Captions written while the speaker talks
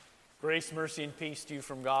Grace, mercy, and peace to you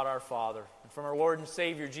from God our Father, and from our Lord and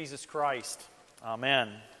Savior, Jesus Christ. Amen.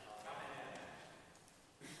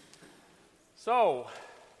 So,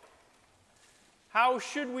 how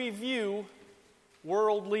should we view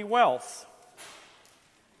worldly wealth?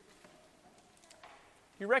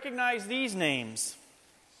 You recognize these names: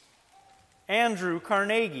 Andrew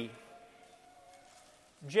Carnegie,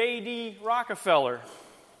 J.D. Rockefeller,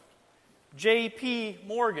 J.P.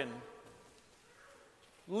 Morgan,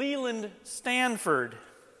 Leland Stanford,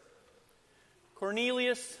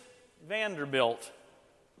 Cornelius Vanderbilt.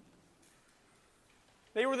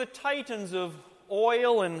 They were the titans of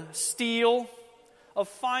oil and steel, of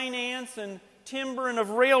finance and timber, and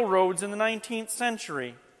of railroads in the 19th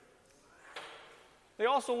century. They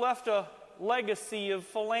also left a legacy of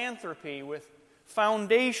philanthropy with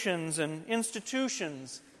foundations and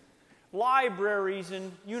institutions, libraries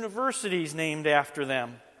and universities named after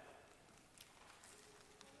them.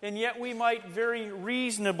 And yet we might very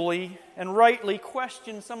reasonably and rightly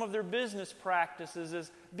question some of their business practices as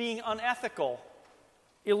being unethical,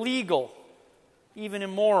 illegal, even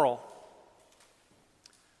immoral.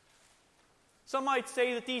 Some might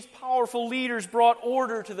say that these powerful leaders brought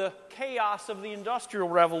order to the chaos of the Industrial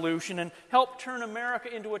Revolution and helped turn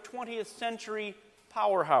America into a 20th century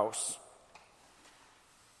powerhouse.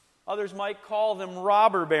 Others might call them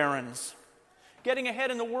robber barons, getting ahead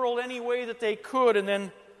in the world any way that they could and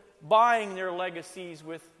then buying their legacies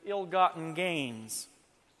with ill-gotten gains.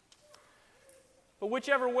 But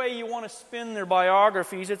whichever way you want to spin their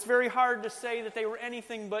biographies, it's very hard to say that they were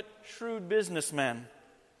anything but shrewd businessmen.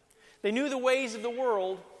 They knew the ways of the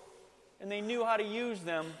world, and they knew how to use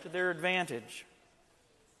them to their advantage.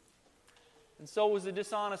 And so was the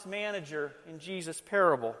dishonest manager in Jesus'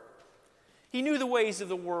 parable. He knew the ways of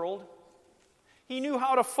the world. He knew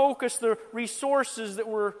how to focus the resources that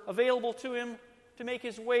were available to him to make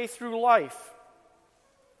his way through life,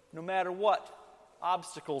 no matter what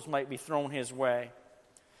obstacles might be thrown his way.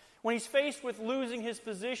 When he's faced with losing his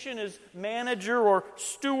position as manager or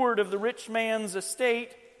steward of the rich man's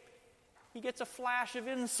estate, he gets a flash of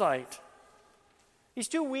insight. He's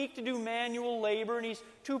too weak to do manual labor, and he's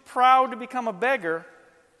too proud to become a beggar,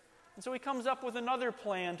 and so he comes up with another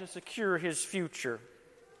plan to secure his future.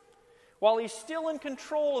 While he's still in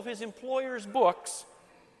control of his employer's books,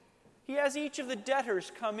 he has each of the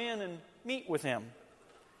debtors come in and meet with him.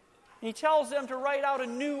 And he tells them to write out a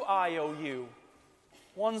new IOU,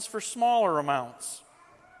 ones for smaller amounts.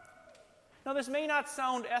 Now, this may not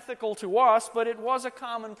sound ethical to us, but it was a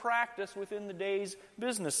common practice within the day's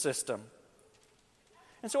business system.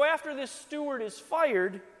 And so after this steward is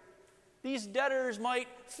fired, these debtors might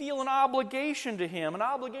feel an obligation to him, an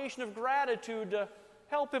obligation of gratitude to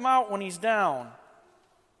help him out when he's down.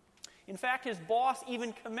 In fact, his boss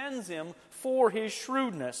even commends him for his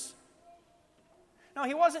shrewdness. Now,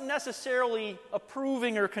 he wasn't necessarily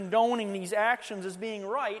approving or condoning these actions as being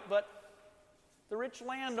right, but the rich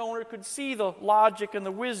landowner could see the logic and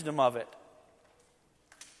the wisdom of it.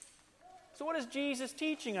 So what is Jesus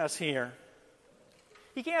teaching us here?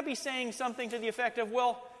 He can't be saying something to the effect of,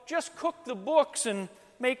 well, just cook the books and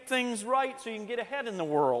make things right so you can get ahead in the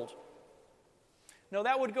world. No,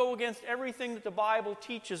 that would go against everything that the Bible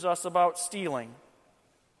teaches us about stealing.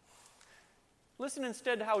 Listen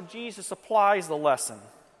instead to how Jesus applies the lesson.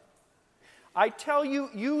 I tell you,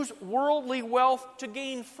 use worldly wealth to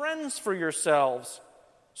gain friends for yourselves,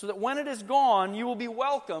 so that when it is gone, you will be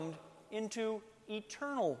welcomed into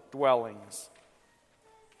eternal dwellings.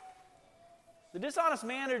 The dishonest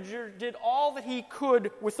manager did all that he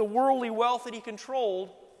could with the worldly wealth that he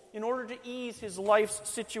controlled in order to ease his life's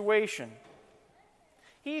situation.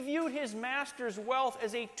 He viewed his master's wealth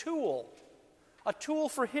as a tool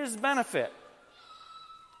for his benefit.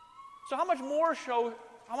 So how much more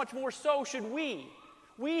so should we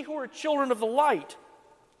who are children of the light,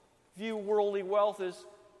 view worldly wealth as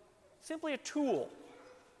simply a tool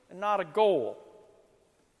and not a goal?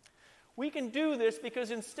 We can do this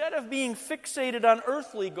because instead of being fixated on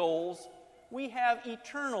earthly goals, we have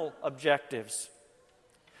eternal objectives.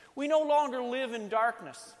 We no longer live in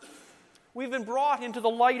darkness. We've been brought into the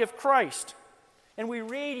light of Christ, and we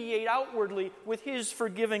radiate outwardly with His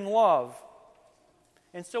forgiving love.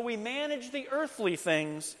 And so we manage the earthly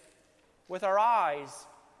things with our eyes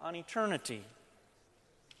on eternity.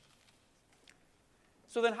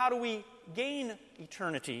 So then how do we gain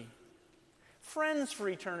eternity? Friends for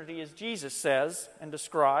eternity, as Jesus says and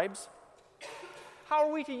describes. How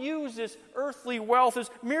are we to use this earthly wealth as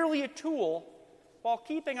merely a tool while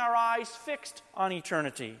keeping our eyes fixed on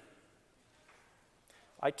eternity?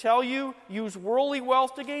 I tell you, use worldly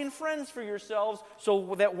wealth to gain friends for yourselves,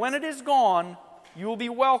 so that when it is gone, you will be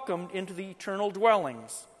welcomed into the eternal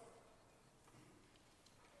dwellings.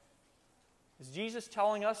 Is Jesus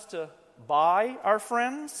telling us to buy our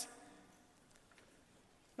friends?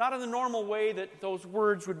 Not in the normal way that those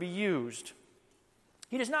words would be used.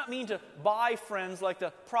 He does not mean to buy friends like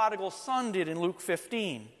the prodigal son did in Luke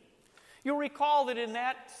 15. You'll recall that in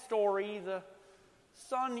that story, the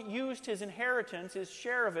son used his inheritance, his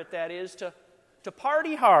share of it, that is, to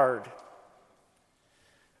party hard.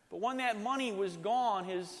 But when that money was gone,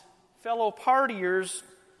 his fellow partiers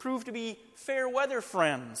proved to be fair-weather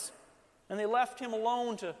friends, and they left him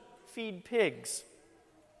alone to feed pigs.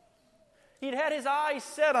 He'd had his eyes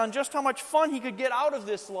set on just how much fun he could get out of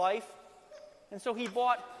this life, and so he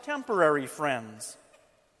bought temporary friends.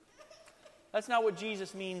 That's not what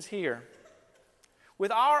Jesus means here.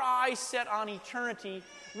 With our eyes set on eternity,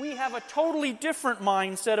 we have a totally different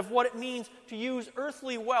mindset of what it means to use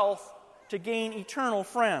earthly wealth to gain eternal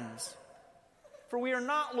friends. For we are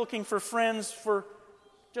not looking for friends for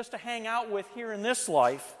just to hang out with here in this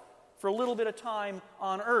life for a little bit of time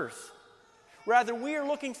on earth. Rather, we are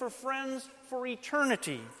looking for friends for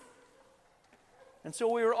eternity. And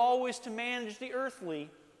so we are always to manage the earthly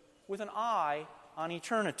with an eye on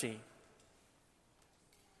eternity.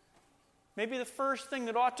 Maybe the first thing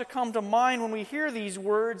that ought to come to mind when we hear these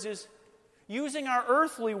words is using our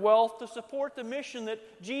earthly wealth to support the mission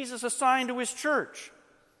that Jesus assigned to His church.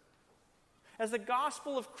 As the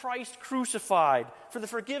gospel of Christ crucified for the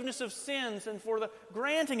forgiveness of sins and for the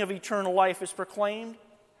granting of eternal life is proclaimed,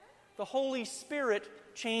 the Holy Spirit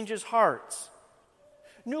changes hearts.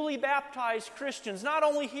 Newly baptized Christians, not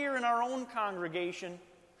only here in our own congregation,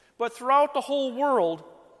 but throughout the whole world,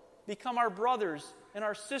 become our brothers and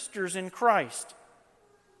our sisters in Christ.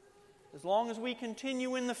 As long as we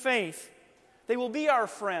continue in the faith, they will be our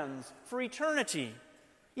friends for eternity,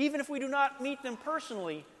 even if we do not meet them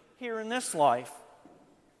personally here in this life.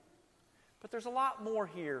 But there's a lot more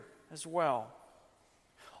here as well.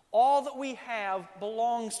 All that we have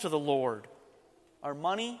belongs to the Lord. Our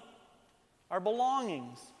money, our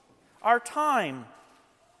belongings, our time,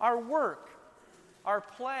 our work, our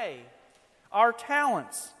play, our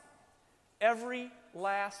talents, every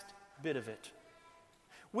last bit of it.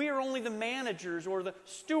 We are only the managers or the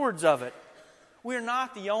stewards of it. We are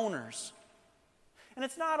not the owners. And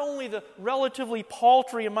it's not only the relatively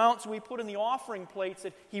paltry amounts we put in the offering plates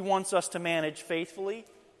that He wants us to manage faithfully.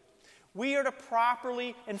 We are to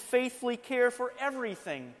properly and faithfully care for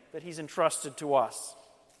everything that He's entrusted to us.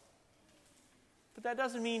 But that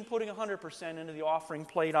doesn't mean putting 100% into the offering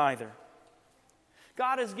plate either.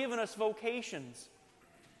 God has given us vocations,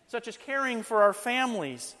 such as caring for our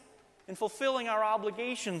families and fulfilling our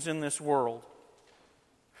obligations in this world.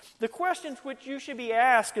 The questions which you should be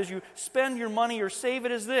asked as you spend your money or save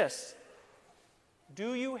it is this: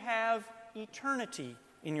 do you have eternity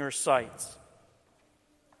in your sights?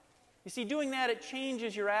 You see, doing that, it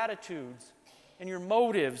changes your attitudes and your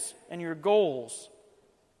motives and your goals.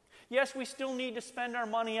 Yes, we still need to spend our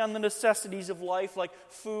money on the necessities of life like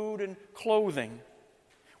food and clothing.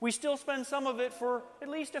 We still spend some of it for at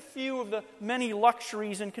least a few of the many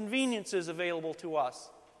luxuries and conveniences available to us.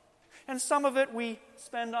 And some of it we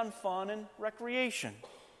spend on fun and recreation.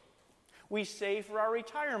 We save for our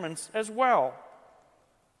retirements as well.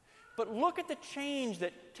 But look at the change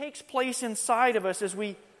that takes place inside of us as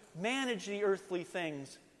we manage the earthly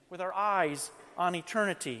things with our eyes on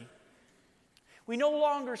eternity. We no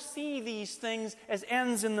longer see these things as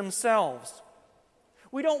ends in themselves.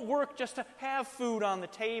 We don't work just to have food on the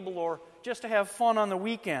table or just to have fun on the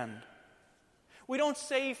weekend. We don't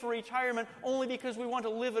save for retirement only because we want to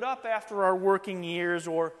live it up after our working years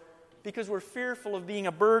or because we're fearful of being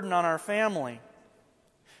a burden on our family.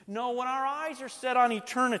 No, when our eyes are set on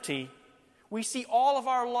eternity, we see all of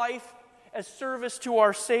our life as service to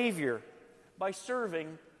our Savior by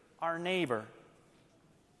serving our neighbor.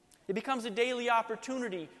 It becomes a daily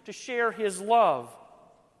opportunity to share His love.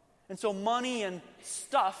 And so money and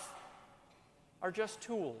stuff are just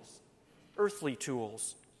tools, earthly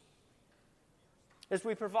tools. As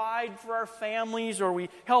we provide for our families or we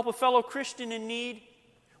help a fellow Christian in need,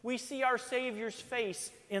 we see our Savior's face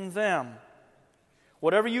in them.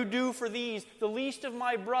 Whatever you do for these, the least of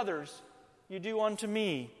my brothers, you do unto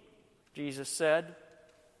me, Jesus said.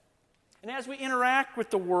 And as we interact with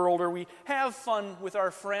the world or we have fun with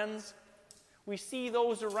our friends, we see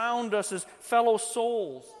those around us as fellow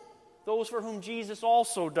souls, those for whom Jesus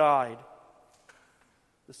also died.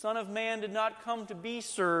 The Son of Man did not come to be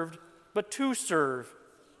served, but to serve,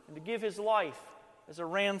 and to give His life as a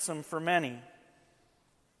ransom for many.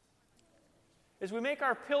 As we make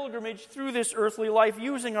our pilgrimage through this earthly life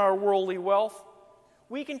using our worldly wealth,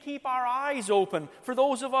 We can keep our eyes open for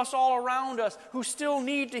those of us all around us who still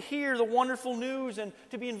need to hear the wonderful news and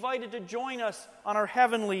to be invited to join us on our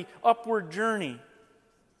heavenly upward journey.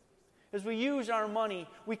 As we use our money,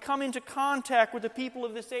 we come into contact with the people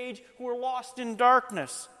of this age who are lost in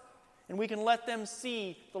darkness, and we can let them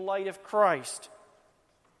see the light of Christ.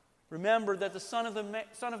 Remember that the Son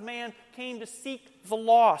of Man came to seek the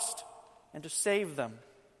lost and to save them.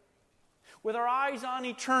 With our eyes on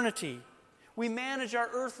eternity, we manage our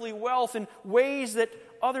earthly wealth in ways that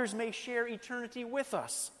others may share eternity with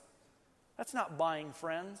us. That's not buying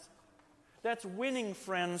friends. That's winning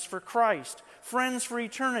friends for Christ, friends for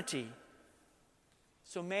eternity.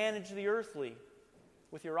 So manage the earthly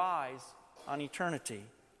with your eyes on eternity.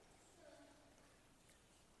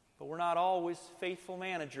 But we're not always faithful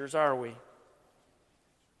managers, are we?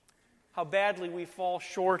 How badly we fall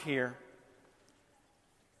short here.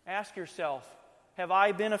 Ask yourself, have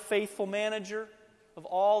I been a faithful manager of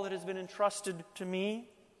all that has been entrusted to me?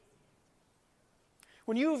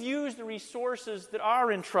 When you have used the resources that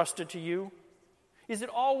are entrusted to you, is it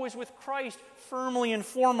always with Christ firmly and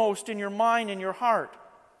foremost in your mind and your heart?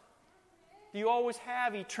 Do you always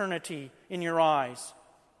have eternity in your eyes?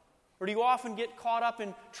 Or do you often get caught up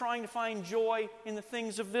in trying to find joy in the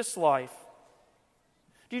things of this life?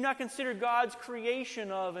 Do you not consider God's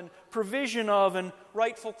creation of and provision of and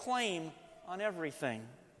rightful claim on everything?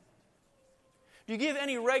 Do you give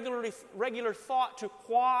any regular thought to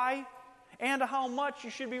why and to how much you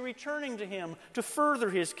should be returning to Him to further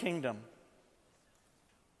His kingdom?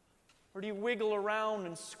 Or do you wiggle around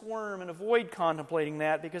and squirm and avoid contemplating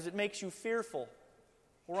that because it makes you fearful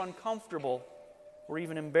or uncomfortable or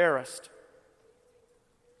even embarrassed?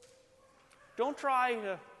 Don't try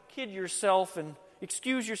to kid yourself and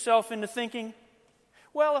excuse yourself into thinking,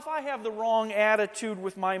 well, if I have the wrong attitude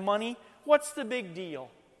with my money, what's the big deal?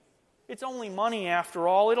 It's only money after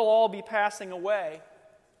all. It'll all be passing away.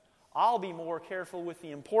 I'll be more careful with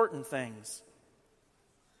the important things.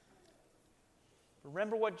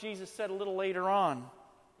 Remember what Jesus said a little later on.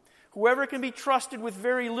 Whoever can be trusted with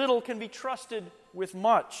very little can be trusted with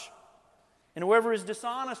much. And whoever is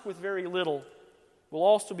dishonest with very little will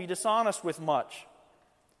also be dishonest with much.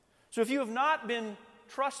 So if you have not been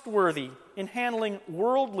trustworthy in handling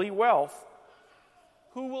worldly wealth,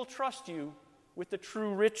 who will trust you with the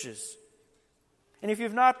true riches? And if you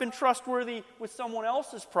have not been trustworthy with someone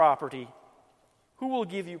else's property, who will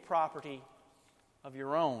give you property of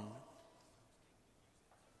your own?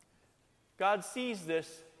 God sees this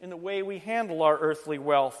in the way we handle our earthly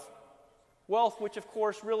wealth which of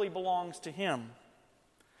course really belongs to Him.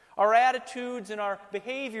 Our attitudes and our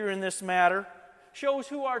behavior in this matter shows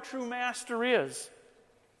who our true master is.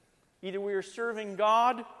 Either we are serving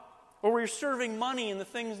God or we are serving money and the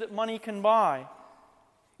things that money can buy.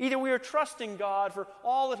 Either we are trusting God for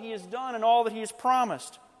all that He has done and all that He has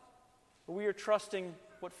promised, or we are trusting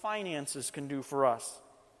what finances can do for us.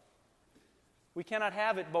 We cannot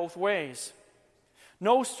have it both ways.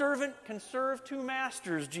 No servant can serve two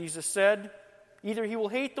masters, Jesus said. Either he will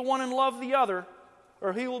hate the one and love the other,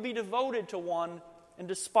 or he will be devoted to one and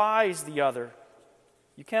despise the other.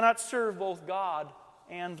 You cannot serve both God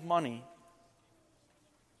and money.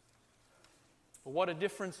 But what a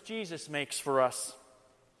difference Jesus makes for us.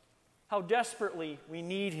 How desperately we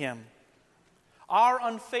need Him. Our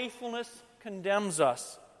unfaithfulness condemns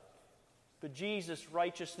us, but Jesus'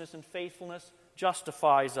 righteousness and faithfulness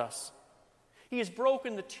justifies us. He has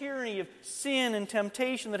broken the tyranny of sin and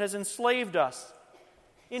temptation that has enslaved us.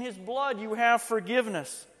 In His blood you have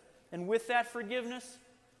forgiveness, and with that forgiveness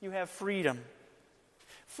you have freedom.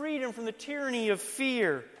 Freedom from the tyranny of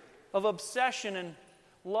fear, of obsession, and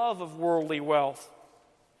love of worldly wealth.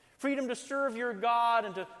 Freedom to serve your God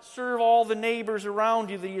and to serve all the neighbors around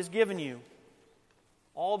you that He has given you.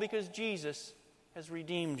 All because Jesus has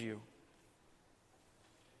redeemed you.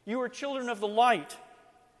 You are children of the light,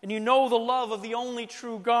 and you know the love of the only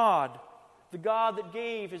true God, the God that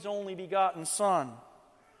gave His only begotten Son.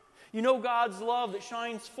 You know God's love that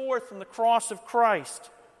shines forth from the cross of Christ.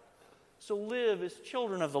 So live as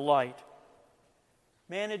children of the light.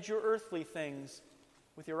 Manage your earthly things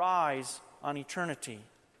with your eyes on eternity.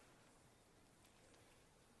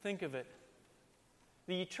 Think of it.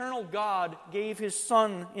 The eternal God gave His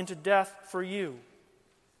Son into death for you.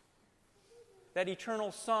 That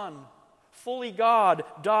eternal Son, fully God,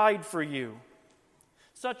 died for you.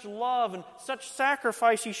 Such love and such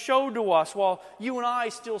sacrifice He showed to us while you and I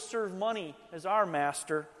still serve money as our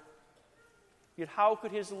master. Yet how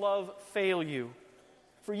could His love fail you?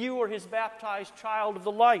 For you are His baptized child of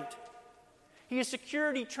the light. He has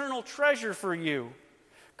secured eternal treasure for you,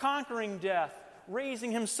 conquering death,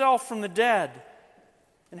 raising Himself from the dead.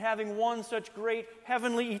 And having won such great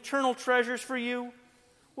heavenly eternal treasures for you,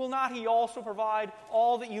 will not He also provide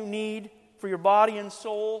all that you need for your body and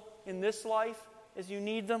soul in this life as you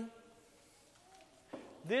need them?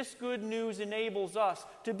 This good news enables us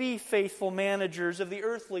to be faithful managers of the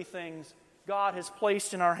earthly things God has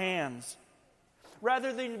placed in our hands.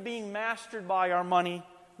 Rather than being mastered by our money,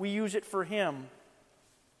 we use it for Him.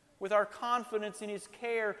 With our confidence in His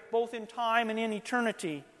care, both in time and in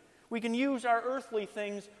eternity, we can use our earthly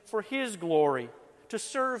things for His glory, to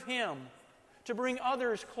serve Him, to bring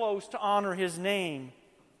others close to honor His name,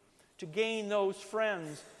 to gain those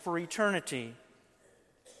friends for eternity.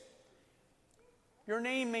 Your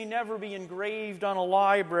name may never be engraved on a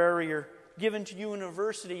library or given to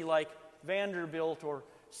university like Vanderbilt or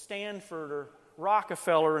Stanford or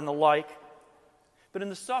Rockefeller and the like. But in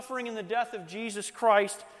the suffering and the death of Jesus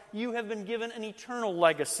Christ, you have been given an eternal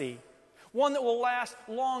legacy, one that will last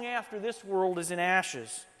long after this world is in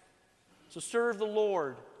ashes. So serve the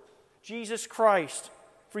Lord, Jesus Christ,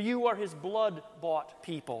 for you are His blood-bought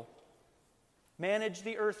people. Manage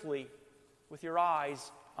the earthly with your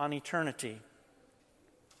eyes on eternity.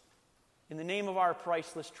 In the name of our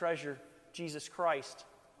priceless treasure, Jesus Christ,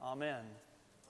 amen.